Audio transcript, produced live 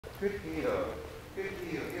Good heel. Good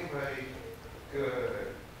heel. Heel, buddy. Good.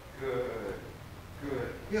 Good. Good.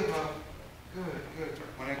 Heel up. Good. Good.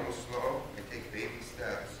 When I go slow, I take baby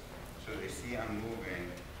steps so they see I'm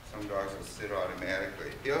moving. Some dogs will sit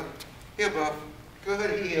automatically. Heel. Heel, Buff.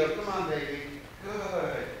 Good heel. Come on, baby.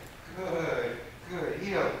 Good. Good. Good.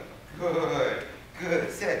 Heel. Good.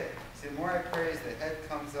 Good. Sit. See, the more I praise, the head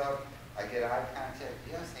comes up. I get eye contact.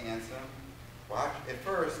 Yes, handsome. Watch. At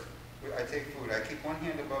first, I take food. I keep one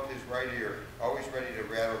hand above his right ear, always ready to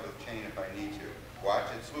rattle the chain if I need to. Watch.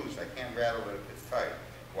 It's loose. I can't rattle it if it's tight.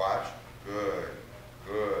 Watch. Good.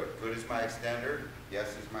 Good. Good is my extender. Yes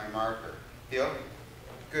is my marker. Heel.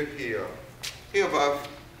 Good heel. Heel, Buff.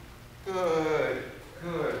 Good.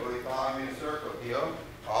 Good. Will you follow me in a circle? Heel.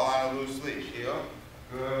 All on a loose leash. Heel.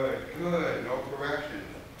 Good. Good. No correction.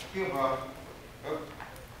 Heel, Buff. Oh.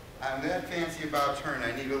 I'm that fancy about turn.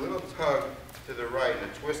 I need a little tug to the right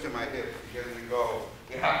and a twist of my hips to get him to go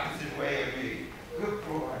the opposite way of me. Good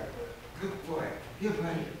boy. Good boy. Heel,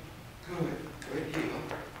 buddy. Good. Good heel.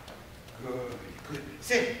 Good. Good.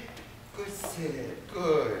 Sit. Good sit.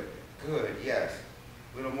 Good. Good. Yes.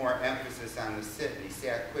 A little more emphasis on the sit. And he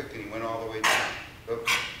sat quick and he went all the way down.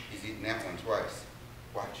 Oops. He's eaten that one twice.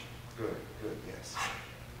 Watch. Good. Good. Yes.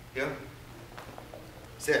 Heel.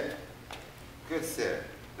 Sit. Good sit.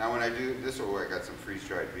 Now when I do this, oh, I got some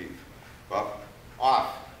freeze-dried beef. Buff.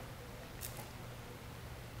 Off.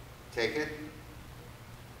 Take it.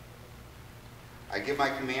 I give my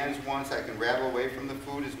commands once. I can rattle away from the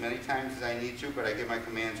food as many times as I need to, but I give my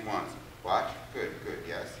commands once. Watch. Good, good,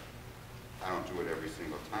 yes. I don't do it every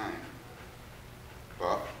single time.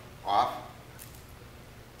 Buff. Off.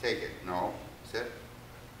 Take it. No. Sit.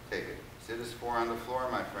 Take it. Sit as 4 on the floor,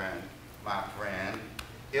 my friend. My friend.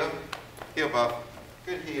 Heel. Heel, Buff.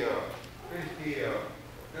 Good heel. Good heel.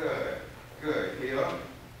 Good. Good. Heel.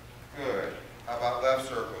 Good. How about left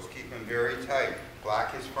circles? Keep him very tight.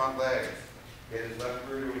 Block his front legs. Get his left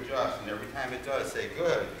rear to adjust. And every time it does, say,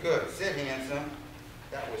 good, good. Sit, handsome.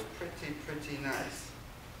 That was pretty, pretty nice.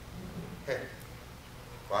 Okay.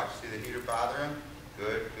 Watch. See the heater bother him?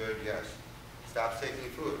 Good, good, yes. Stop taking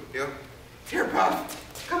food. Heel. Here,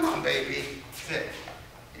 Buff. Come on, baby. Sit.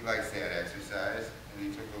 He likes that exercise. And he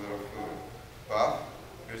took a little food. Buff.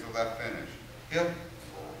 Here's the left finish. Heel.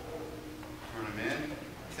 Turn him in.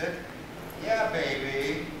 Sit. Yeah,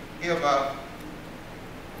 baby. Heel, Buff.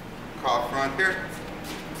 Call front. Here.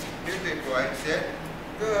 Here, big boy. Sit.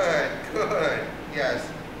 Good. Good. Yes.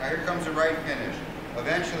 Now here comes the right finish.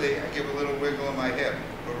 Eventually, I give a little wiggle in my hip.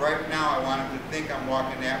 But right now, I want him to think I'm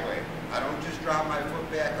walking that way. I don't just drop my foot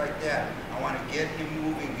back like that. I want to get him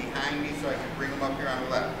moving behind me so I can bring him up here on the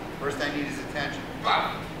left. First, I need his attention.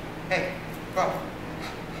 Buff. Hey. Buff.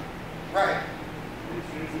 Right.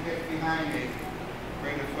 As soon as he gets behind me,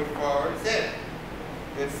 bring the foot forward. Sit.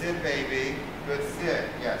 Good sit, baby. Good sit.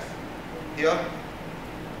 Yes. Heel.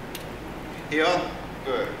 Heel.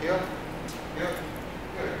 Good. Heel. Heel.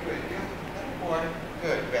 Good. Good. Heel. Good boy.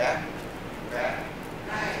 Good. Back. Back.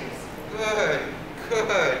 Nice. Good.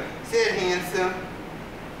 Good. Sit, handsome.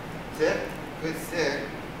 Sit. Good sit.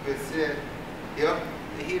 Good sit. Heel.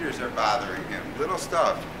 The heaters are bothering him. Little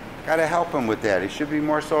stuff. Got to help him with that. He should be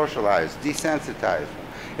more socialized, desensitized.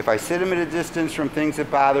 If I sit him at a distance from things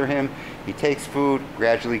that bother him, he takes food,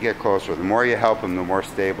 gradually get closer. The more you help him, the more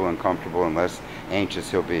stable and comfortable and less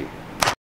anxious he'll be.